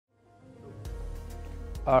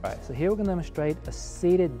All right, so here we're going to demonstrate a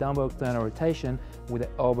seated dumbbell external rotation with the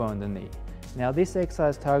elbow on the knee. Now this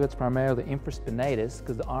exercise targets primarily the infraspinatus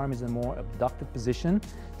because the arm is in a more abducted position,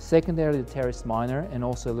 secondarily the teres minor, and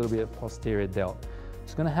also a little bit of posterior delt.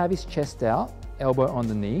 He's going to have his chest out, elbow on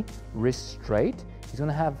the knee, wrist straight. He's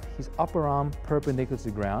going to have his upper arm perpendicular to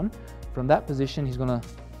the ground. From that position, he's going to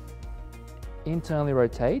internally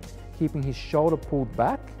rotate, keeping his shoulder pulled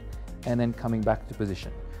back and then coming back to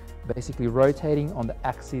position. Basically rotating on the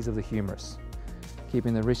axes of the humerus,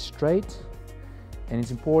 keeping the wrist straight. And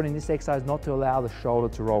it's important in this exercise not to allow the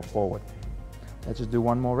shoulder to roll forward. Let's just do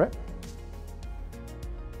one more rep.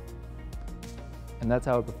 And that's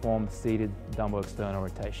how we perform the seated dumbbell external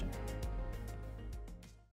rotation.